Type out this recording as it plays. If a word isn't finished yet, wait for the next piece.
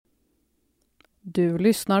Du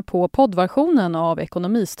lyssnar på poddversionen av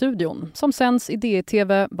Ekonomistudion som sänds i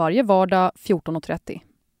DTV varje vardag 14.30.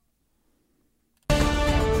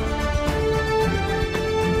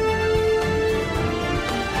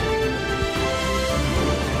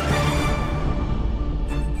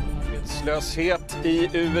 Arbetslöshet i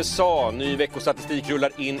USA. Ny veckostatistik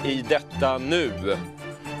rullar in i detta nu.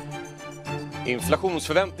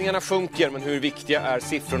 Inflationsförväntningarna sjunker, men hur viktiga är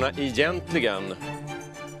siffrorna egentligen?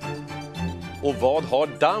 Och vad har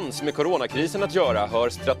dans med coronakrisen att göra? Hör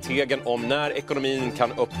strategen om när ekonomin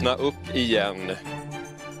kan öppna upp igen.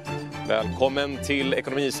 Välkommen till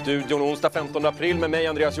Ekonomistudion onsdag 15 april med mig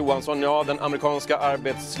Andreas Johansson. Ja, den amerikanska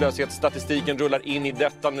arbetslöshetsstatistiken rullar in i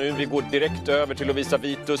detta nu. Vi går direkt över till Lovisa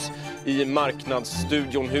Vitus i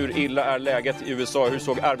Marknadsstudion. Hur illa är läget i USA? Hur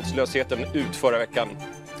såg arbetslösheten ut förra veckan?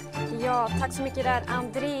 Ja, tack så mycket där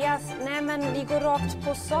Andreas. Nej, men vi går rakt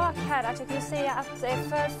på sak här. Att jag kan säga att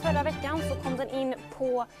för förra veckan så kom den in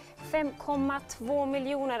på 5,2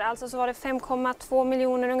 miljoner. Alltså så var det 5,2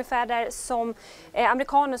 miljoner ungefär där som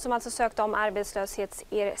amerikaner som alltså sökte om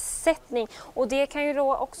arbetslöshetsersättning. Och det kan ju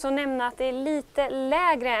då också nämna att det är lite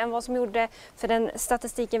lägre än vad som gjorde för den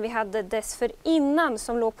statistiken vi hade dessförinnan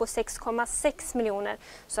som låg på 6,6 miljoner.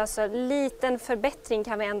 Så alltså liten förbättring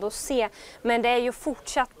kan vi ändå se. Men det är ju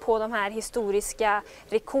fortsatt på de här historiska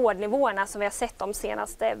rekordnivåerna som vi har sett de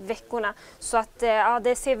senaste veckorna. Så att ja,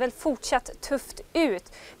 det ser väl fortsatt tufft ut.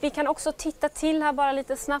 Vi kan också titta till här bara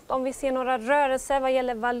lite snabbt om vi ser några rörelser vad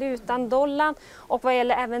gäller valutan dollarn och vad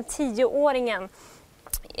gäller även 10-åringen.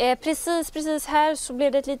 Precis här så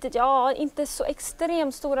blev det ett litet, ja inte så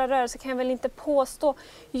extremt stora rörelser kan jag väl inte påstå.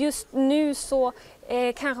 Just nu så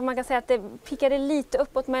kanske man kan säga att det pickade lite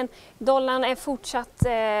uppåt, men dollarn är fortsatt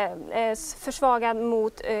försvagad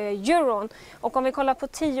mot euron. Och om vi kollar på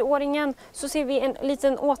 10-åringen så ser vi en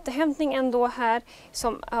liten återhämtning ändå här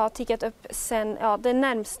som har tickat upp sen de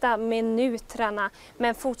närmsta minuterna.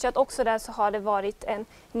 Men fortsatt också där så har det varit en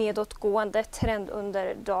nedåtgående trend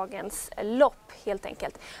under dagens lopp helt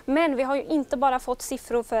enkelt. Men vi har ju inte bara fått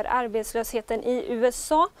siffror för arbetslösheten i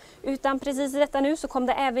USA, utan precis i detta nu så kom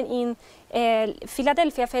det även in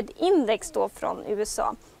Philadelphia Fed Index då från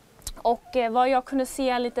USA. Och vad jag kunde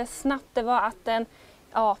se lite snabbt det var att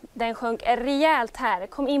den sjönk rejält här.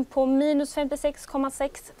 Kom in på minus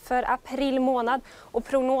 56,6 för april månad och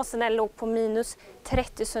prognosen låg på minus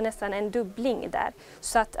 30, så nästan en dubbling där.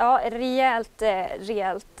 Så att rejält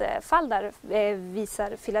fall där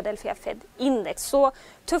visar Philadelphia Fed Index. Så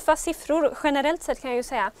tuffa siffror generellt sett kan jag ju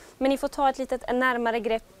säga. Men ni får ta ett litet närmare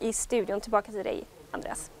grepp i studion. Tillbaka till dig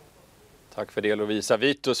Andreas. Tack för det Lovisa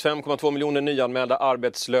Vitus. 5,2 miljoner nyanmälda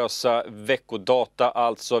arbetslösa veckodata.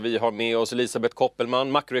 Alltså vi har med oss Elisabeth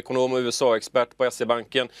Koppelman, makroekonom och USA-expert på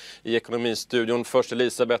SE-banken i Ekonomistudion. Först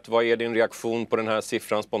Elisabeth, vad är din reaktion på den här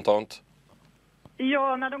siffran spontant?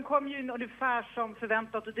 Ja, när de kom ju ungefär som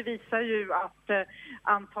förväntat, och det visar ju att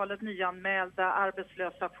antalet nyanmälda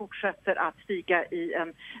arbetslösa fortsätter att stiga i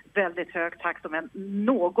en väldigt hög takt, men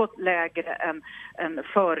något lägre än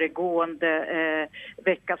föregående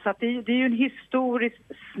vecka. Så att det är ju en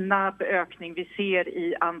historiskt snabb ökning vi ser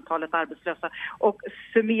i antalet arbetslösa. Och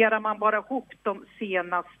summerar man bara ihop de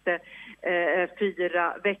senaste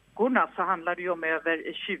 4 veckorna så handlar det ju om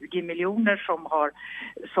över 20 miljoner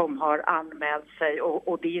som har anmält sig,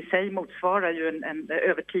 och det i sig motsvarar ju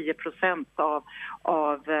över 10%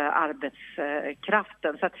 av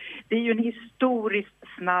arbetskraften. Så att det är ju en historiskt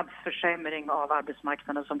snabb försämring av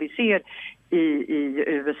arbetsmarknaden som vi ser i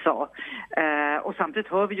USA. Och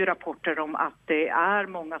samtidigt hör vi ju rapporter om att det är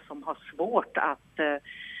många som har svårt att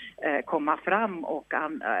komma fram och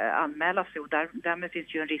anmäla sig, och därmed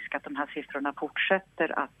finns ju en risk att de här siffrorna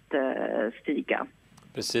fortsätter att stiga.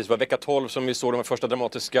 Precis, det var vecka 12 som vi såg de första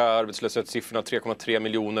dramatiska arbetslöshetssiffrorna, 3,3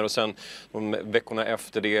 miljoner, och sen de veckorna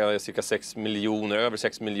efter det är cirka 6 miljoner, över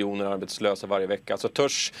 6 miljoner arbetslösa varje vecka. Så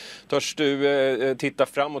törs du titta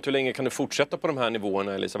framåt, hur länge kan du fortsätta på de här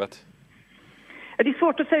nivåerna, Elisabeth? Det är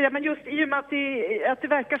svårt att säga, men just i och med att det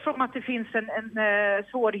verkar som att det finns en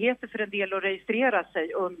svårigheter för en del att registrera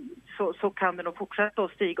sig, och så kan det nog fortsätta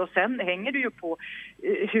att stiga. Och sen hänger det ju på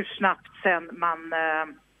hur snabbt sen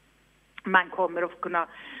man kommer att kunna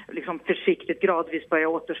liksom försiktigt gradvis börja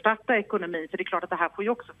återstarta ekonomin. För det är klart att det här får ju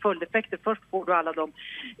också följdeffekter. Först får du alla de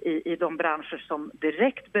i de branscher som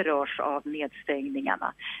direkt berörs av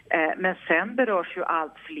nedstängningarna. Men sen berörs ju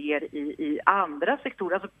allt fler i andra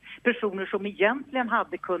sektorer. Alltså personer som egentligen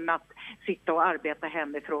hade kunnat sitta och arbeta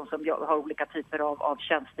hemifrån, som har olika typer av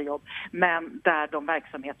tjänstejobb. Men där de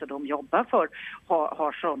verksamheter de jobbar för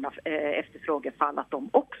har sådana efterfrågefall att de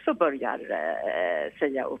också börjar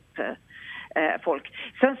säga upp folk.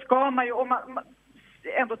 Sen ska man ju,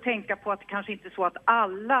 ändå tänka på att det kanske inte är så att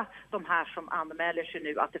alla de här som anmäler sig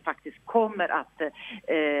nu, att det faktiskt kommer att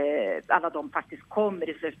alla de faktiskt kommer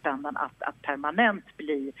i slutändan att permanent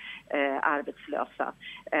bli arbetslösa.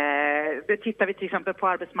 Tittar vi till exempel på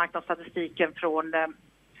arbetsmarknadsstatistiken från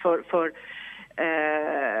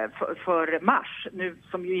för mars nu,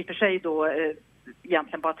 som ju i och för sig då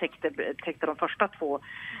egentligen bara täckte de första 2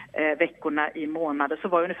 veckorna i månaden, så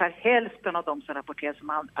var ungefär hälften av de som rapporterade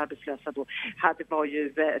som arbetslösa då hade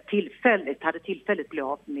tillfälligt blivit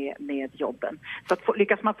av med jobben. Så att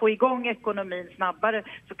lyckas man få igång ekonomin snabbare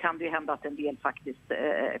så kan det ju hända att en del faktiskt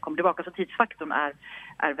kommer tillbaka. Så tidsfaktorn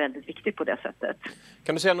är väldigt viktig på det sättet.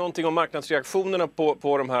 Kan du säga någonting om marknadsreaktionerna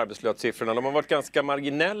på de här arbetslöshetssiffrorna? De har varit ganska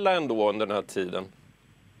marginella ändå under den här tiden.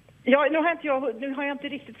 Ja, nu har jag inte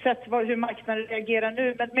riktigt sett hur marknaden reagerar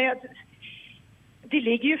nu, men det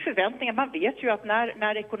ligger ju förväntningar. Man vet ju att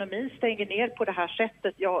när ekonomin stänger ner på det här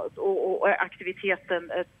sättet och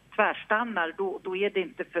aktiviteten tvärstannar, då är det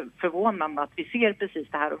inte förvånande att vi ser precis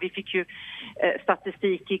det här. Och vi fick ju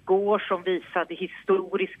statistik igår som visade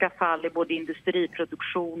historiska fall i både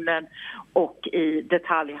industriproduktionen och i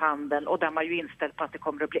detaljhandeln, och där man ju inställd på att det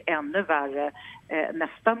kommer att bli ännu värre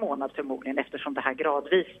nästa månad förmodligen, eftersom det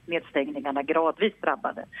här nedstängningarna gradvis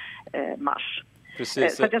drabbade mars.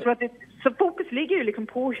 Precis. Så jag tror att så fokus ligger ju liksom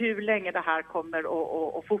på hur länge det här kommer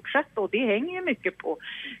att fortsätta, och det hänger ju mycket på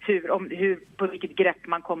på vilket grepp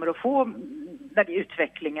man kommer att få när det är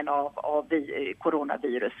utvecklingen av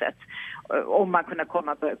coronaviruset. Om man kunna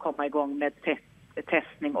komma igång med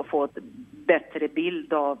testning och få en bättre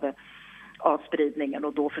bild av spridningen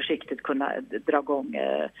och då försiktigt kunna dra igång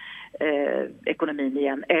ekonomin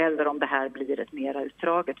igen, eller om det här blir ett mera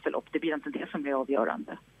utdraget förlopp. Det blir inte det som är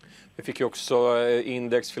avgörande. Vi fick ju också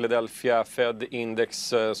index Philadelphia Fed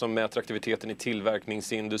index som mäter aktiviteten i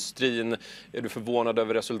tillverkningsindustrin. Är du förvånad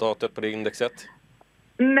över resultatet på det indexet?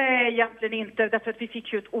 Nej, egentligen inte. Därför att vi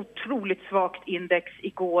fick ju ett otroligt svagt index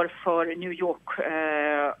igår för New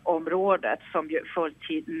York-området som ju föll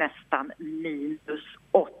till nästan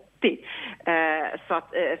 -80. Så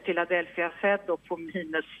att Philadelphia Fed då på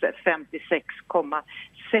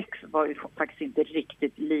 -56,6 var ju faktiskt inte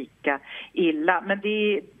riktigt lika illa. Men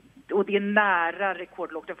det är nära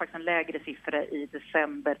rekordlågt. Det är faktiskt en lägre siffra i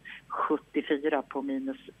december 74 på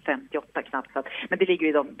 -58 knappt. Men det ligger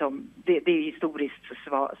ju det är historiskt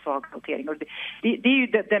svag notering. Och det är ju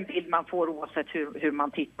den bild man får oavsett hur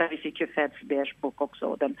man tittar. Vi fick ju Feds Bears bok också,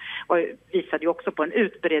 och den visade ju också på en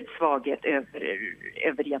utbredd svaghet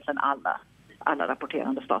över egentligen alla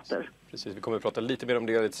rapporterande stater. Precis, vi kommer att prata lite mer om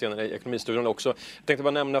det lite senare i ekonomistudion också. Jag tänkte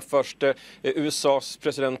bara nämna först USAs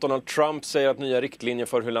president Donald Trump säger att nya riktlinjer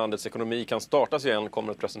för hur landets ekonomi kan startas igen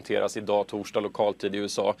kommer att presenteras idag torsdag lokaltid i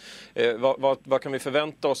USA. Vad kan vi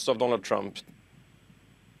förvänta oss av Donald Trump?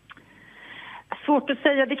 Svårt att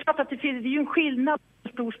säga. Det är klart att det är ju en skillnad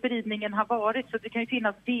hur stor spridningen har varit, så det kan ju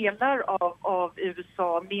finnas delar av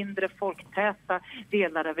USA, mindre folktäta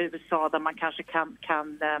delar av USA där man kanske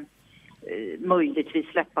kan möjligtvis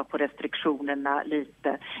släppa på restriktionerna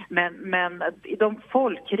lite. Men i de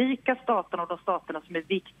folkrika staterna och de staterna som är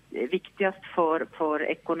viktigast för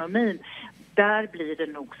ekonomin, där blir det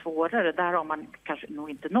nog svårare. Där har man kanske nog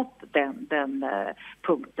inte nått den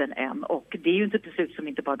punkten än. Och det är ju inte ett beslut som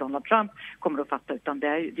inte bara Donald Trump kommer att fatta, utan det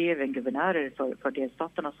är även guvernörer för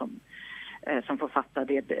delstaterna som får fatta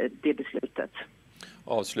det beslutet.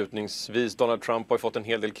 Avslutningsvis, Donald Trump har fått en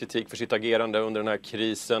hel del kritik för sitt agerande under den här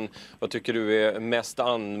krisen. Vad tycker du är mest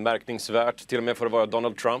anmärkningsvärt, till och med för att vara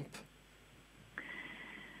Donald Trump?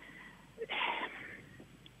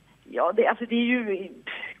 Ja, det är ju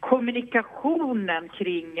kommunikationen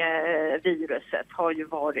kring viruset har ju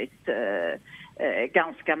varit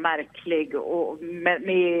ganska märklig, och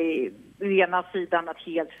med ena sidan att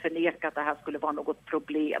helt förneka att det här skulle vara något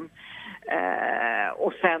problem.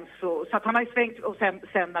 Och sen så att han har ju svängt, och sen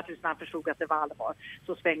naturligtvis när han förstod att det var allvar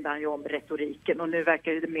så svängde han ju om retoriken, och nu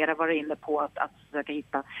verkar det mera vara inne på att försöka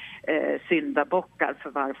hitta syndabockar för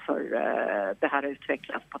varför det här har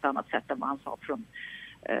utvecklats på ett annat sätt än vad han sa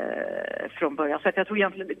från början. Så att jag tror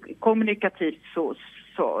egentligen kommunikativt så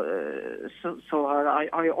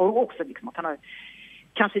har jag också liksom att han har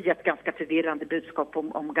kanske gett ganska förvirrande budskap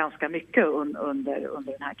om ganska mycket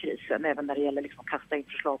under den här krisen, även när det gäller liksom kasta in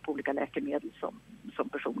förslag på olika läkemedel som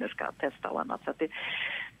personer ska testa och annat. Så att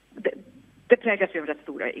det präglas ju av rätt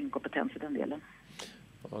stora inkompetens i den delen.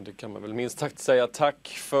 Ja, det kan man väl minst sagt säga. Tack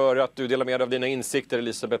för att du delar med dig av dina insikter,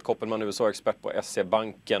 Elisabeth Koppelman, USA-expert på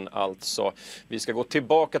SE-banken alltså. Vi ska gå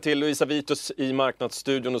tillbaka till Louisa Vitus i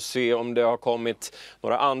Marknadsstudion och se om det har kommit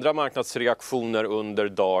några andra marknadsreaktioner under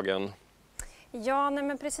dagen. Ja, nej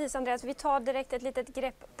men precis Andreas. Vi tar direkt ett litet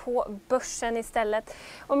grepp på börsen istället.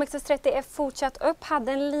 OMXS30 är fortsatt upp,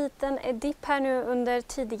 hade en liten dipp här nu under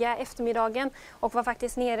tidiga eftermiddagen och var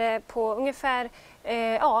faktiskt nere på ungefär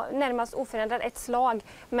närmast oförändrad ett slag,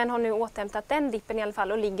 men har nu återhämtat den dippen i alla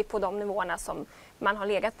fall och ligger på de nivåerna som man har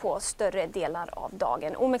legat på större delar av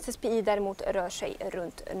dagen. OMXSPI däremot rör sig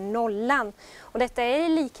runt nollan och detta är i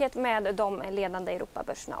likhet med de ledande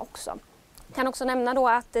Europabörserna också. Jag kan också nämna då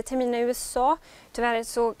att terminen i USA, tyvärr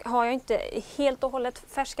så har jag inte helt och hållet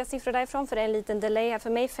färska siffror därifrån för det är en liten delay här för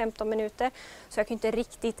mig, 15 minuter. Så jag kan inte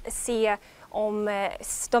riktigt se om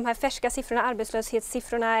de här färska siffrorna,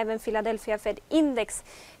 arbetslöshetssiffrorna, även Philadelphia Fed Index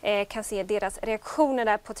kan se deras reaktioner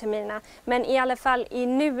där på terminerna. Men i alla fall i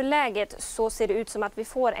nuläget så ser det ut som att vi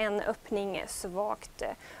får en öppning svagt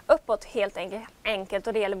uppåt helt enkelt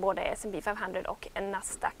och det gäller både S&P 500 och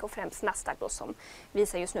Nasdaq och främst Nasdaq då som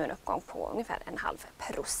visar just nu en uppgång på ungefär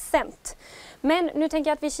 0,5%. Men nu tänker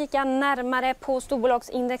jag att vi kikar närmare på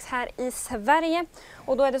storbolagsindex här i Sverige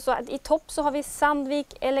och då är det så att i topp så har vi Sandvik,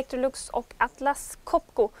 Electrolux och Atlas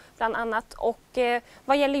Copco bland annat och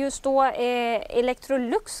vad gäller just då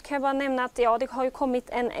Electrolux kan jag bara nämna att det har ju kommit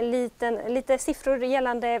lite siffror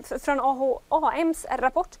gällande från AHAMs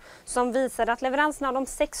rapport som visar att leveranserna av de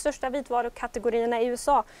 6 största vitvarukategorierna i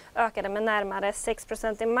USA ökade med närmare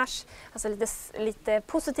 6% i mars. Alltså lite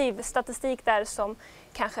positiv statistik där som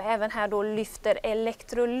kanske även här då lyfter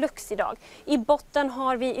Electrolux idag. I botten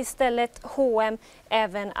har vi istället H&M,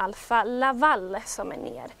 även Alfa Laval som är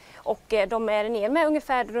ner. Och de är ner med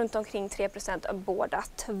ungefär runt omkring 3% båda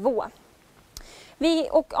två.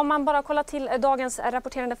 Och om man bara kollar till dagens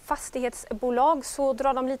rapporterande fastighetsbolag så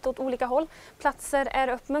drar de lite åt olika håll. Platser är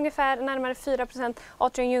upp med ungefär närmare 4%.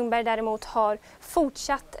 Atrium Ljungberg däremot har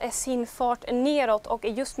fortsatt sin fart neråt och är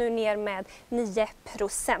just nu ner med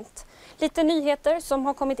 9%. Lite nyheter som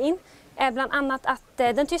har kommit in är bland annat att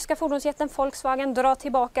den tyska fordonsjätten Volkswagen drar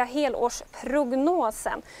tillbaka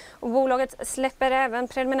helårsprognosen. Och bolaget släpper även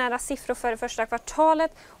preliminära siffror för det första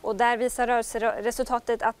kvartalet och där visar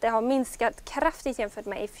rörelseresultatet att det har minskat kraftigt jämfört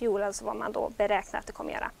med i fjol, alltså vad man då beräknar att det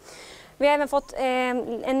kommer göra. Vi har även fått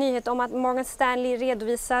en nyhet om att Morgan Stanley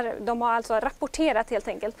redovisar, de har alltså rapporterat helt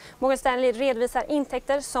enkelt, Morgan Stanley redovisar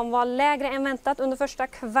intäkter som var lägre än väntat under första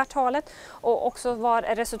kvartalet och också var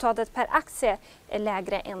resultatet per aktie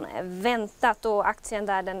lägre än väntat och aktien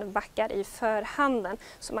där den backar i förhanden.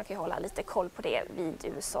 Så man kan hålla lite koll på det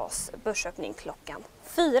vid USAs börsöppning klockan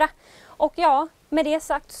 4. Och ja, med det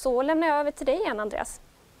sagt så lämnar jag över till dig igen Andreas.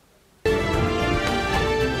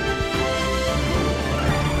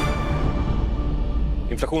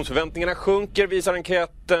 Inflationsförväntningarna sjunker, visar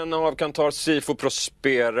enkäten av Kantar Sifo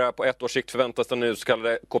Prospera. På ett års sikt förväntas den nu så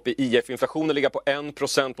kallade KPIF-inflationen ligga på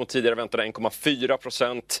 1% mot tidigare väntade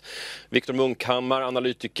 1,4%. Viktor Munkhammar,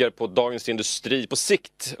 analytiker på Dagens Industri. På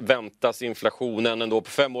sikt väntas inflationen ändå på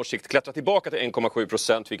 5 års sikt klättra tillbaka till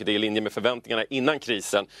 1,7%, vilket är i linje med förväntningarna innan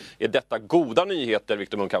krisen. Är detta goda nyheter,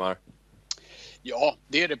 Viktor Munkhammar? Ja,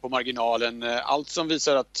 det är det på marginalen. Allt som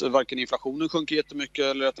visar att varken inflationen sjunker jättemycket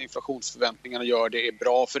eller att inflationsförväntningarna gör det är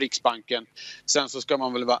bra för Riksbanken. Sen så ska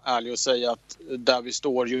man väl vara ärlig och säga att där vi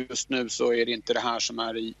står just nu så är det inte det här som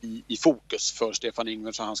är i fokus för Stefan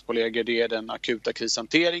Ingves och hans kollegor. Det är den akuta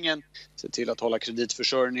krishanteringen, se till att hålla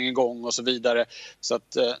kreditförsörjningen igång och så vidare. Så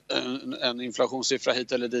att en inflationssiffra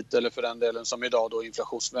hit eller dit eller för den delen som idag då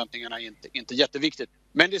inflationsförväntningarna är inte jätteviktigt.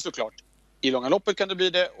 Men det är såklart. I långa loppet kan det bli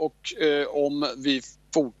det och om vi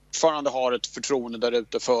fortfarande har ett förtroende där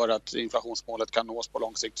ute för att inflationsmålet kan nås på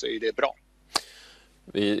lång sikt så är det bra.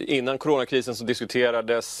 Innan coronakrisen så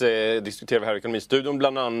diskuterade vi här i Ekonomistudion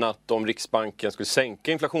bland annat om Riksbanken skulle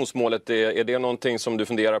sänka inflationsmålet. Är det någonting som du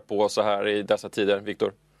funderar på så här i dessa tider,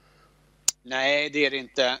 Viktor? Nej, det är det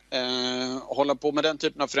inte. Hålla på med den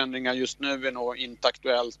typen av förändringar just nu är nog inte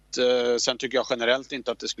aktuellt. Sen tycker jag generellt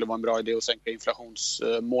inte att det skulle vara en bra idé att sänka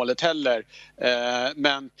inflationsmålet heller.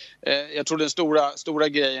 Men jag tror den stora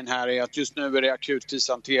grejen här är att just nu är det akut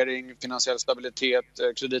krishantering, finansiell stabilitet,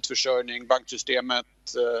 kreditförsörjning, banksystemet.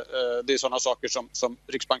 Det är sådana saker som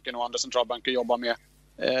Riksbanken och andra centralbanker jobbar med.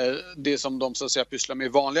 Det som de så att säga pysslar med i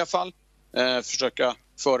vanliga fall. Försöka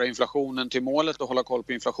föra inflationen till målet och hålla koll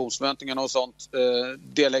på inflationsförväntningarna och sånt.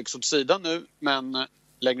 Det läggs åt sidan nu, men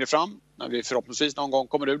längre fram, när vi förhoppningsvis någon gång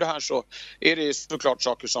kommer ur det här, så är det såklart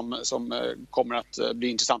saker som kommer att bli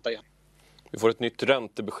intressanta igen. Vi får ett nytt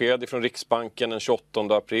räntebesked från Riksbanken den 28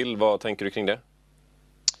 april. Vad tänker du kring det?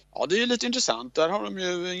 Ja, det är ju lite intressant. Där har de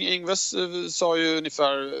ju, Ingves sa ju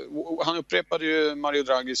ungefär, han upprepade ju Mario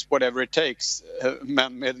Draghis whatever it takes,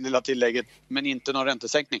 men med det lilla tillägget, men inte någon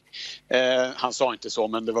räntesänkning. Han sa inte så,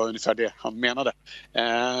 men det var ungefär det han menade.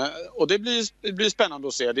 Och det blir spännande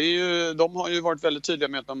att se. Det är ju, de har ju varit väldigt tydliga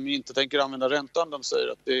med att de inte tänker använda räntan. De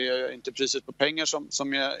säger att det är inte priset på pengar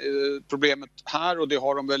som är problemet här, och det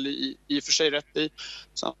har de väl i och för sig rätt i.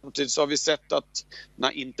 Samtidigt så har vi sett att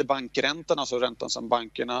när inte bankräntan, alltså räntan som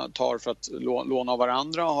bankerna tar för att låna av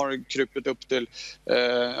varandra, har krupit upp till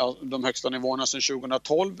de högsta nivåerna sedan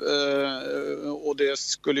 2012, och det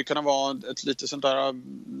skulle kunna vara ett lite sånt där,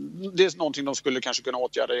 det är någonting de skulle kanske kunna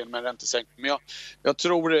åtgärda genom en räntesänkning, men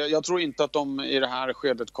jag tror inte att de i det här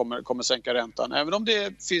skedet kommer sänka räntan, även om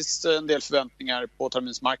det finns en del förväntningar på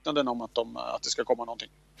terminsmarknaden om att det ska komma någonting.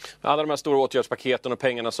 Alla de här stora åtgärdspaketen och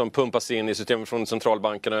pengarna som pumpas in i systemet från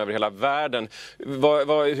centralbankerna över hela världen.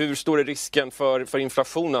 Hur stor är risken för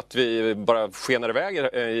inflation, att vi bara skenar iväg i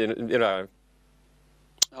det här?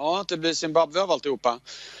 Ja, att det blir Zimbabwe av alltihopa.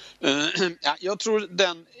 Jag tror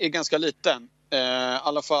den är ganska liten. I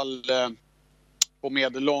alla fall på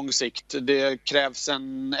medellång sikt. Det krävs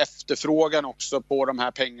en efterfrågan också på de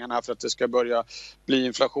här pengarna för att det ska börja bli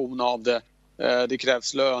inflation av det. Det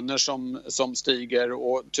krävs löner som stiger,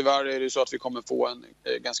 och tyvärr är det så att vi kommer få en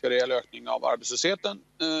ganska rejäl ökning av arbetslösheten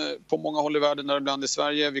på många håll i världen, däribland i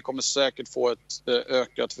Sverige. Vi kommer säkert få ett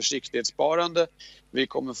ökat försiktighetssparande. Vi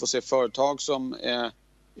kommer få se företag som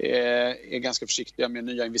är ganska försiktiga med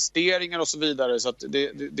nya investeringar och så vidare. Så att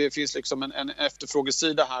det finns liksom en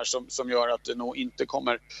efterfrågesida här som gör att det nog inte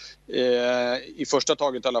kommer i första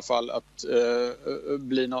taget i alla fall att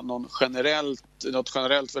bli något generellt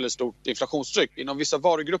väldigt stort inflationstryck. Inom vissa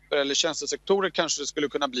varugrupper eller tjänstesektorer kanske det skulle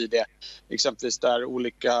kunna bli det. Exempelvis där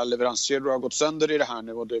olika leveranskedjor har gått sönder i det här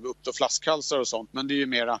nu och det uppstår flaskhalsar och sånt. Men det är ju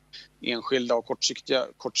mera enskilda och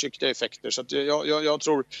kortsiktiga effekter. Så att jag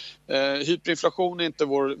tror hyperinflation är inte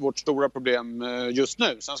vårt stora problem just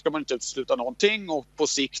nu. Sen ska man inte utesluta någonting, och på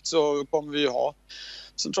sikt så kommer vi ju ha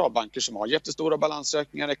centralbanker som har jättestora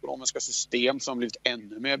balansräkningar, ekonomiska system som blivit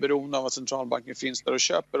ännu mer beroende av att centralbanken finns där och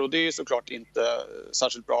köper, och det är såklart inte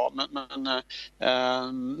särskilt bra. Men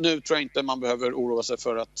nu tror jag inte man behöver oroa sig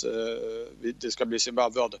för att det ska bli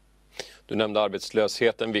Zimbabwe av det. Du nämnde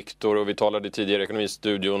arbetslösheten, Viktor, och vi talade tidigare i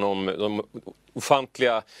Ekonomistudion om de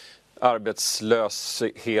ofantliga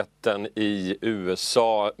arbetslösheten i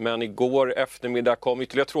USA. Men igår eftermiddag kom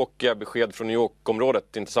ytterligare tråkiga besked från New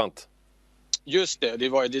York-området. Intressant. Just det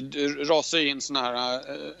rasar in såna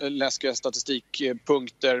här läskiga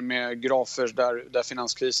statistikpunkter med grafer där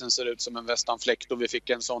finanskrisen ser ut som en västanfläkt, och vi fick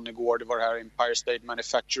en sån igår. Det var det här Empire State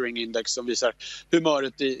Manufacturing Index som visar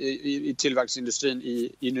humöret i tillverkningsindustrin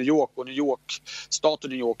i New York, och staten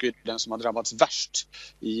New York är den som har drabbats värst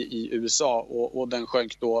i USA, och den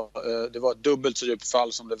sjönk då. Det var ett dubbelt så djupt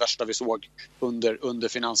fall som det värsta vi såg under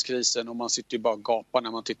finanskrisen, och man sitter ju bara och gapar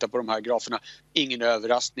när man tittar på de här graferna. Ingen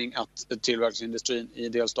överraskning att tillverkningsindustrin i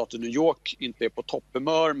delstaten New York inte är på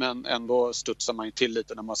topphumör, men ändå studsar man till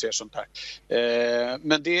lite när man ser sånt här.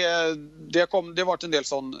 Men det har varit en del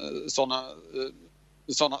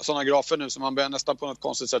såna grafer nu, som man börjar nästan på något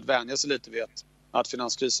konstigt sätt vänja sig lite vid att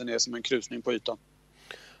finanskrisen är som en krusning på ytan.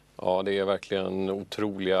 Ja, det är verkligen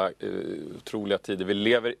otroliga tider vi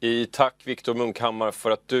lever i. Tack Viktor Munkhammar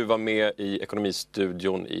för att du var med i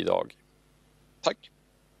Ekonomistudion idag. Tack.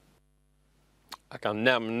 Jag kan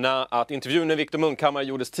nämna att intervjun med Viktor Munkhammar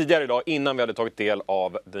gjordes tidigare idag, innan vi hade tagit del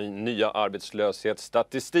av den nya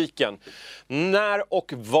arbetslöshetsstatistiken. När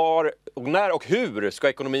och hur ska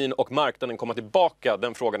ekonomin och marknaden komma tillbaka?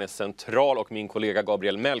 Den frågan är central, och min kollega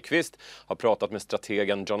Gabriel Mellqvist har pratat med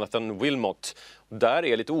strategen Jonathan Wilmot. Där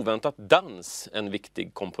är lite oväntat dans en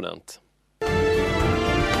viktig komponent.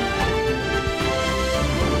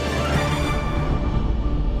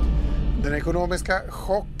 Den ekonomiska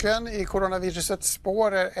chocken i coronavirusets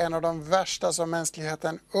spår är en av de värsta som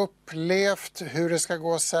mänskligheten upplevt. Hur det ska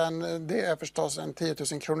gå sen, det är förstås en 10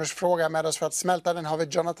 000 kronors fråga. Med oss för att smälta den har vi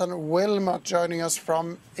Jonathan Wilmot joining us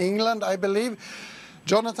from England, I believe.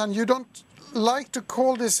 Jonathan, you don't like to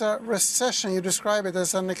call this a recession. You describe it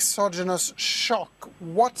as an exogenous shock.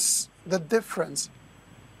 What's the difference?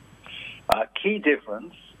 Key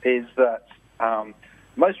difference is that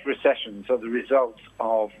most recessions are the result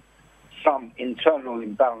of some internal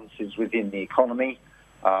imbalances within the economy,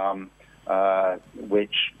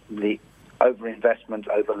 which the overinvestment,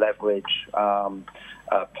 over-leverage,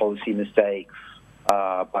 policy mistakes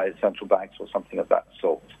by central banks or something of that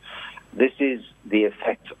sort. This is the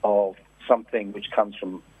effect of something which comes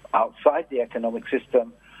from outside the economic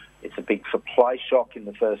system. It's a big supply shock in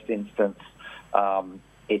the first instance.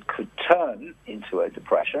 it could turn into a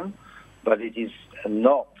depression, but it is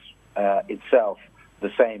not itself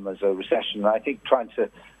the same as a recession. I think trying to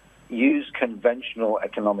use conventional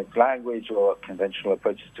economic language or conventional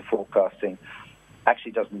approaches to forecasting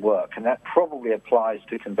actually doesn't work. And that probably applies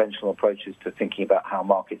to conventional approaches to thinking about how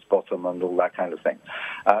markets bottom and all that kind of thing.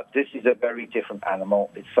 This is a very different animal.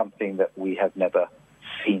 It's something that we have never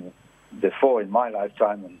seen before in my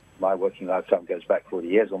lifetime, and my working lifetime goes back 40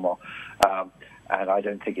 years or more. And I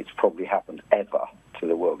don't think it's probably happened ever to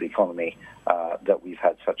the world economy that we've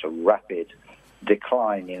had such a rapid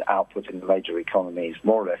decline in output in the major economies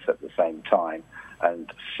more or less at the same time,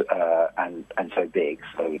 and so big.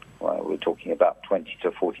 So we're talking about 20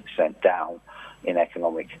 to 40% down in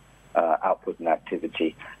economic output and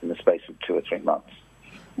activity in the space of 2 or 3 months.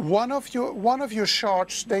 One of your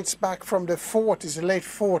charts dates back from the 40s, the late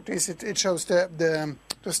 40s. It shows the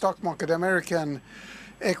stock market, the American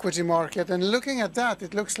equity market, and looking at that,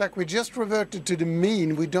 it looks like we just reverted to the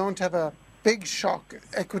mean. We don't have a big shock.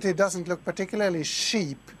 Equity doesn't look particularly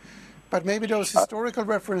cheap, but maybe those historical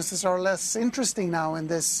references are less interesting now in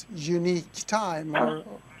this unique time.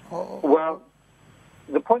 Well,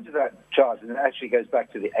 the point of that chart, and it actually goes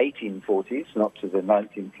back to the 1840s, not to the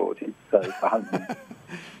 1940s. So it's 100.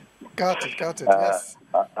 Got it. Yes.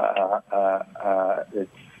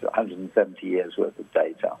 It's 170 years worth of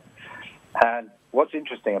data. And what's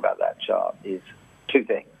interesting about that chart is two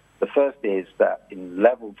things. The first is that in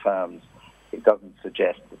level terms, it doesn't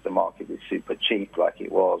suggest that the market is super cheap like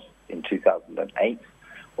it was in 2008,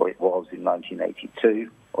 or it was in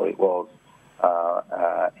 1982, or it was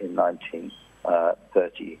in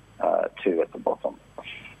 1932 at the bottom.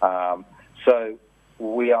 So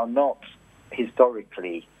we are not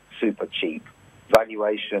historically super cheap.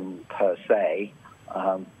 Valuation per se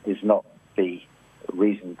is not the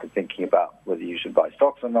reason for thinking about whether you should buy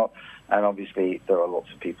stocks or not. And obviously, there are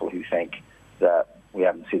lots of people who think that we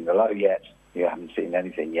haven't seen the low yet, you haven't seen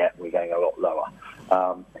anything yet, we're going a lot lower.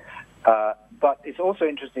 But it's also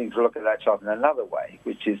interesting to look at that chart in another way,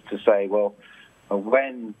 which is to say, well,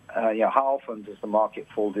 when how often does the market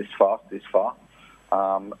fall this far?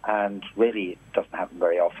 And really, it doesn't happen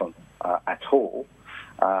very often at all.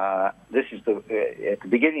 This is at the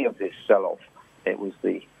beginning of this sell-off. It was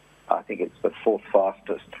I think it's the fourth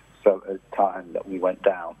fastest time that we went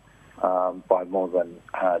down by more than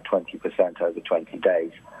 20% over 20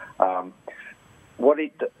 days. What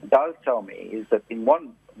it does tell me is that in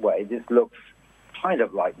one way, this looks kind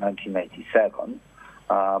of like 1987.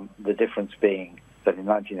 The difference being that in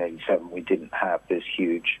 1987 we didn't have this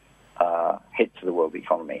huge hit to the world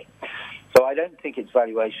economy. So I don't think it's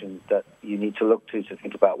valuation that you need to look to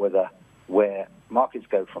think about where markets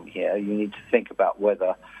go from here. You need to think about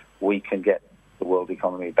whether we can get the world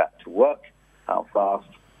economy back to work, how fast,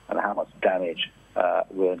 and how much damage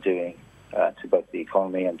we're doing to both the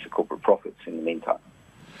economy and to corporate profits in the meantime.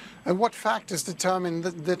 And what factors determine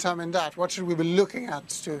that? What should we be looking at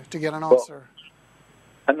to get an answer?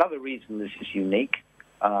 Well, another reason this is unique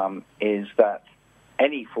is that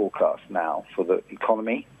any forecast now for the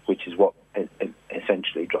economy, which is what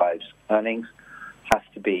essentially drives earnings, has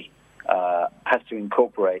to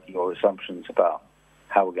incorporate your assumptions about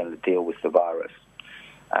how we're going to deal with the virus.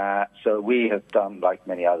 So we have done, like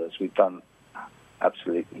many others, we've done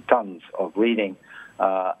absolutely tons of reading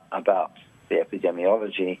about the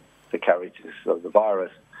epidemiology, the characteristics of the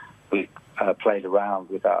virus. We played around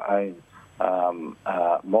with our own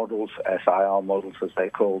models, SIR models as they're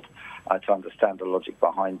called, to understand the logic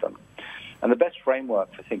behind them. And the best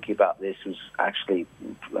framework for thinking about this was actually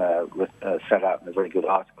set out in a very good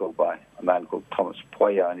article by a man called Thomas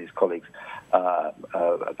Poyer and his colleagues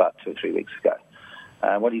about 2 or 3 weeks ago.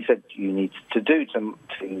 And what he said you need to do to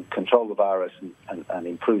control the virus and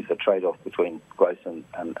improve the trade-off between growth and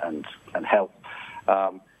health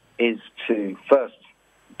is to first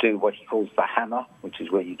do what he calls the hammer, which is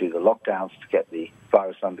where you do the lockdowns to get the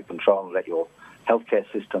virus under control and let your healthcare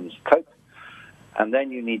systems cope. And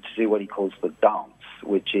then you need to do what he calls the dance,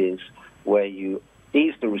 which is where you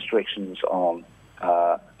ease the restrictions on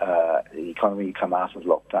the economy, you come out of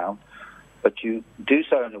lockdown, but you do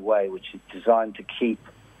so in a way which is designed to keep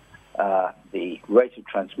the rate of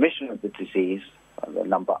transmission of the disease, the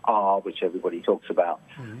number R, which everybody talks about,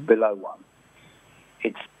 below 1.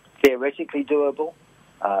 It's theoretically doable.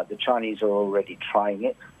 The Chinese are already trying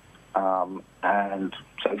it, and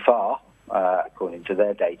so far, according to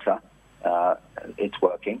their data, it's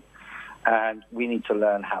working. And we need to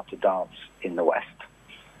learn how to dance in the West.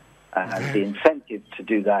 And the incentive to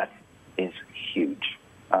do that is huge.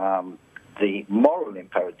 The moral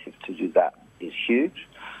imperative to do that is huge.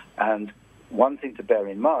 And one thing to bear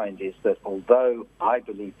in mind is that although I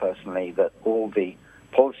believe personally that all the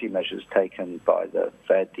policy measures taken by the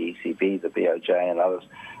Fed, the ECB, the BOJ and others,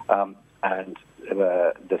 and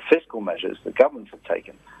the fiscal measures the governments have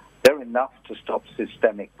taken, they're enough to stop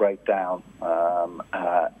systemic breakdown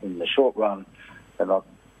in the short run. They're not.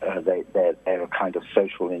 They're a kind of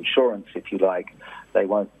social insurance, if you like. They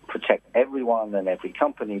won't protect everyone and every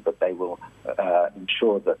company, but they will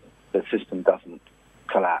ensure that the system doesn't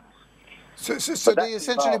collapse. So they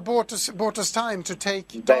essentially bought us time to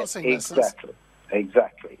take dancing lessons.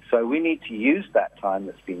 Exactly. So we need to use that time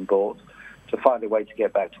that's been bought to find a way to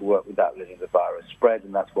get back to work without letting the virus spread,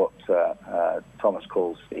 and that's what Thomas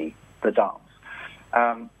calls the dance.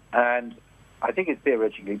 And I think it's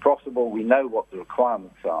theoretically possible. We know what the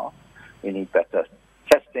requirements are. We need better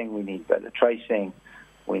testing, we need better tracing,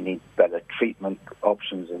 we need better treatment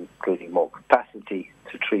options, including more capacity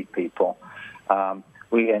to treat people.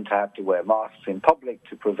 We're going to have to wear masks in public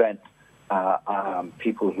to prevent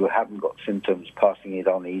people who haven't got symptoms passing it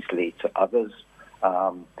on easily to others,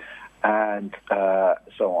 and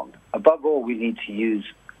so on. Above all, we need to use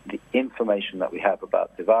the information that we have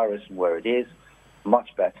about the virus and where it is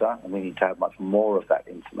much better, and we need to have much more of that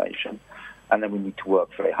information. And then we need to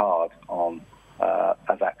work very hard on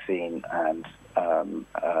a vaccine and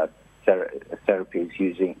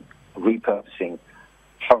therapies repurposing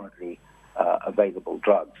currently available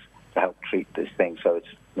drugs to help treat this thing so it's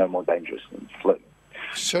no more dangerous than flu.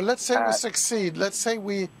 So let's say we succeed. Let's say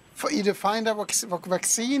we either find a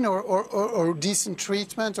vaccine or decent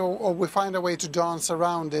treatment, or we find a way to dance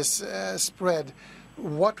around this spread.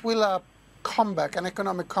 What will an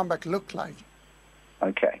economic comeback look like?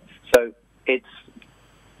 Okay, so it's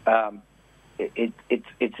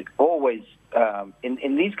always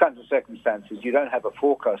in these kinds of circumstances you don't have a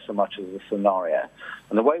forecast so much as a scenario.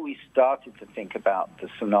 And the way we started to think about the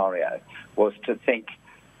scenario was to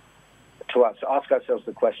ask ourselves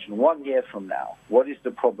the question: 1 year from now, what is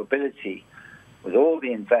the probability, with all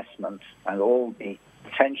the investment and all the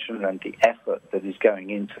attention and the effort that is going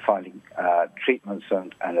into finding treatments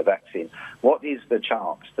and a vaccine, what is the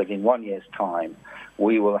chance that in 1 year's time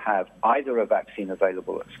we will have either a vaccine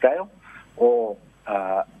available at scale, or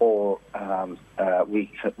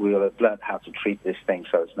we will have learned how to treat this thing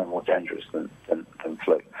so it's no more dangerous than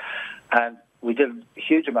flu? And we did a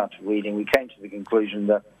huge amount of reading. We came to the conclusion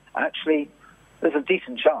that actually there's a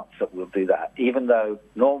decent chance that we'll do that, even though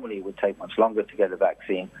normally it would take much longer to get a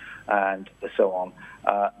vaccine and so on.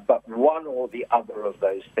 But one or the other of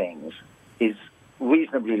those things is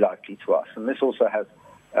reasonably likely to us. And this also has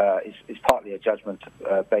is partly a judgment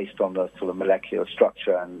based on the sort of molecular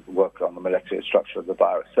structure and work on the molecular structure of the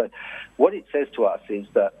virus. So what it says to us is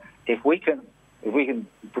that if we can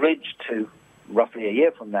bridge to roughly a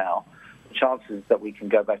year from now, the chances that we can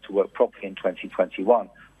go back to work properly in 2021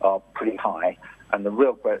 are pretty high, and the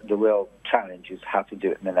real challenge is how to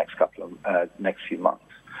do it in the next few months.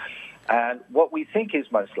 And what we think is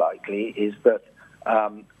most likely is that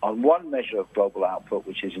on one measure of global output,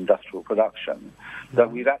 which is industrial production,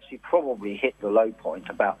 that we've actually probably hit the low point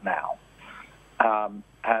about now,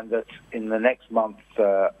 and that in the next month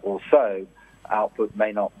or so, output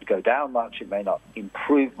may not go down much, it may not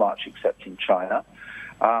improve much except in China.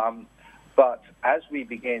 But as we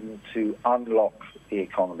begin to unlock the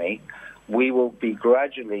economy, we will be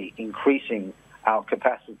gradually increasing our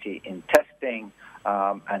capacity in testing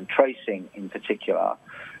and tracing in particular,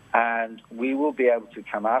 and we will be able to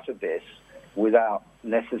come out of this without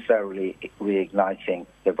necessarily reigniting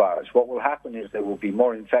the virus. What will happen is there will be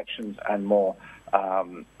more infections and more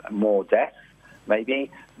deaths, maybe,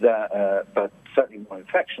 but certainly more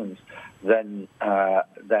infections than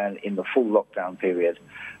in the full lockdown period.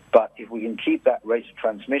 But if we can keep that rate of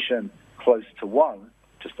transmission close to 1,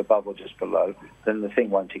 just above or just below, then the thing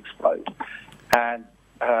won't explode. And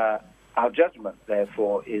our judgment,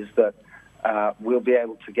 therefore, is that we'll be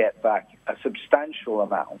able to get back a substantial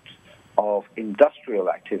amount of industrial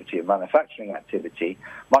activity and manufacturing activity,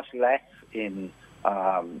 much less in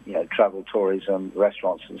travel, tourism,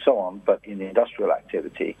 restaurants, and so on, but in industrial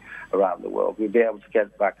activity around the world, we'll be able to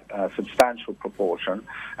get back a substantial proportion.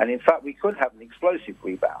 And in fact, we could have an explosive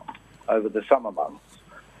rebound over the summer months.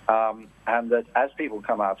 And that as people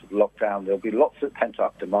come out of lockdown, there'll be lots of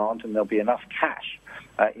pent-up demand, and there'll be enough cash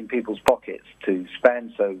in people's pockets to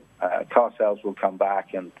spend. So car sales will come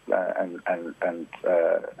back, and the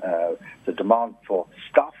demand for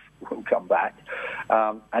stuff will come back,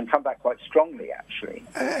 and come back quite strongly, actually.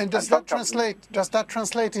 And does that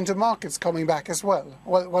translate into markets coming back as well?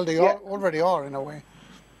 Well, they already are in a way.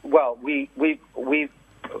 Well, we've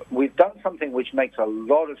done something which makes a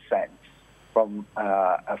lot of sense from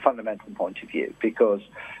a fundamental point of view, because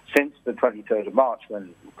since the 23rd of March,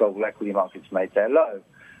 when global equity markets made their low,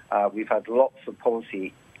 we've had lots of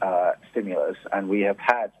policy stimulus, and we have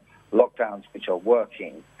had lockdowns which are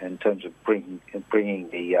working in terms of bringing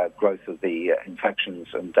the growth of the infections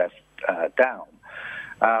and deaths down.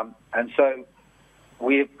 And so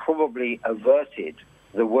we have probably averted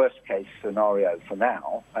the worst-case scenario for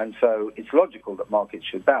now, and so it's logical that markets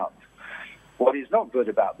should bounce. What is not good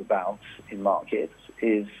about the bounce in markets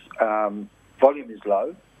is volume is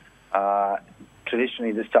low.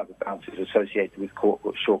 Traditionally, this type of bounce is associated with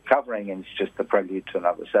short covering, and it's just the prelude to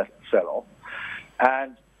another sell-off.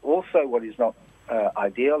 And also what is not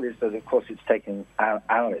ideal is that, of course, it's taken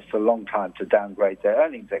analysts a long time to downgrade their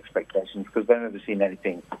earnings expectations because they've never seen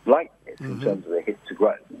anything like this in terms of the hit to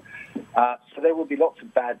growth. So there will be lots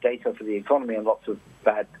of bad data for the economy and lots of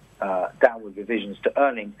bad downward revisions to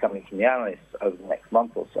earnings coming from the analysts over the next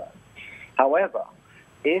month or so. However,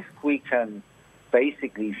 if we can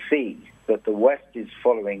basically see that the West is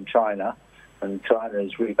following China and China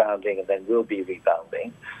is rebounding and then will be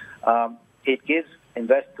rebounding, it gives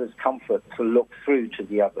investors comfort to look through to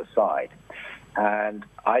the other side. And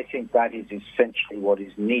I think that is essentially what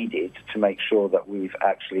is needed to make sure that we've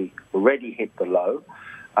actually already hit the low.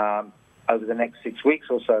 Over the next 6 weeks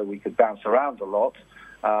or so, we could bounce around a lot.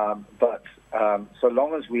 But so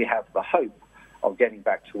long as we have the hope of getting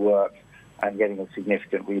back to work and getting a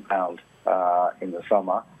significant rebound in the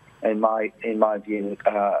summer, in my view,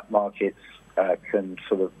 markets can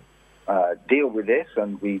sort of deal with this,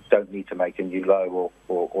 and we don't need to make a new low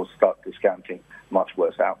or start discounting much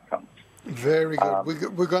worse outcomes. Very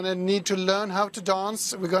good. We're going to need to learn how to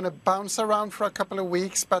dance. We're going to bounce around for a couple of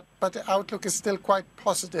weeks, but the outlook is still quite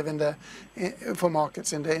positive for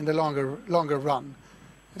markets in the longer run.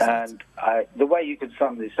 And the way you could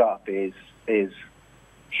sum this up is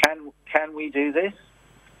can we do this?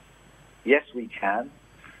 Yes, we can.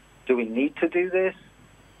 Do we need to do this?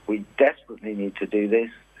 We desperately need to do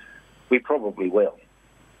this. We probably will.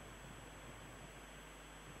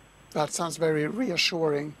 That sounds very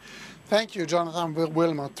reassuring. Thank you, Jonathan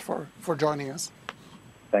Wilmot, for joining us.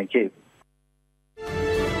 Thank you.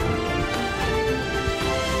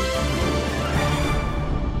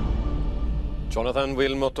 Jonathan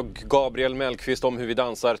Wilmot och Gabriel Mellqvist om hur vi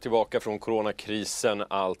dansar tillbaka från coronakrisen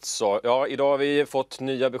alltså. Ja, idag har vi fått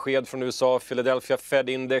nya besked från USA. Philadelphia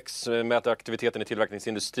Fed-index mäter aktiviteten i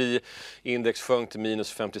tillverkningsindustri. Index sjönk till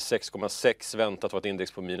minus 56,6, väntat var ett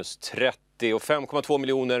index på minus 30. Och 5,2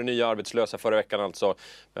 miljoner nya arbetslösa förra veckan alltså.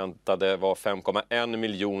 Väntade var 5,1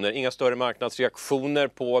 miljoner. Inga större marknadsreaktioner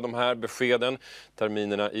på de här beskeden.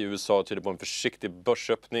 Terminerna i USA tyder på en försiktig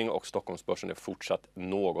börsöppning och Stockholmsbörsen är fortsatt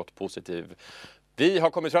något positiv. Vi har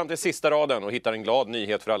kommit fram till sista raden och hittar en glad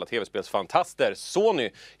nyhet för alla tv-spelsfantaster. Sony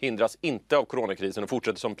hindras inte av coronakrisen och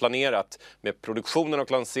fortsätter som planerat med produktionen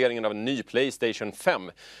och lanseringen av en ny PlayStation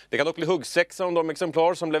 5. Det kan dock bli huggsexa om de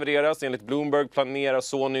exemplar som levereras. Enligt Bloomberg planerar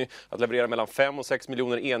Sony att leverera mellan 5 och 6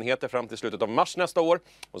 miljoner enheter fram till slutet av mars nästa år.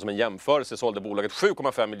 Och som en jämförelse sålde bolaget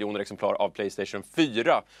 7,5 miljoner exemplar av PlayStation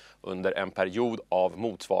 4 under en period av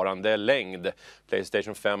motsvarande längd.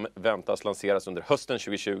 PlayStation 5 väntas lanseras under hösten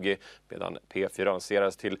 2020 medan P4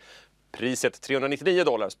 lanseras till priset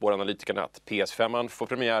 $399, spår analytikerna att PS5 får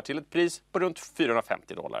premiär till ett pris på runt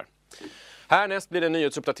 $450. Härnäst blir det en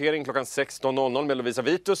nyhetsuppdatering klockan 16.00 med Lovisa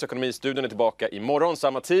Vitus. Ekonomistudion är tillbaka imorgon,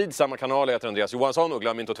 samma tid, samma kanal. Jag heter Andreas Johansson och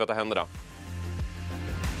glöm inte att tvätta händerna.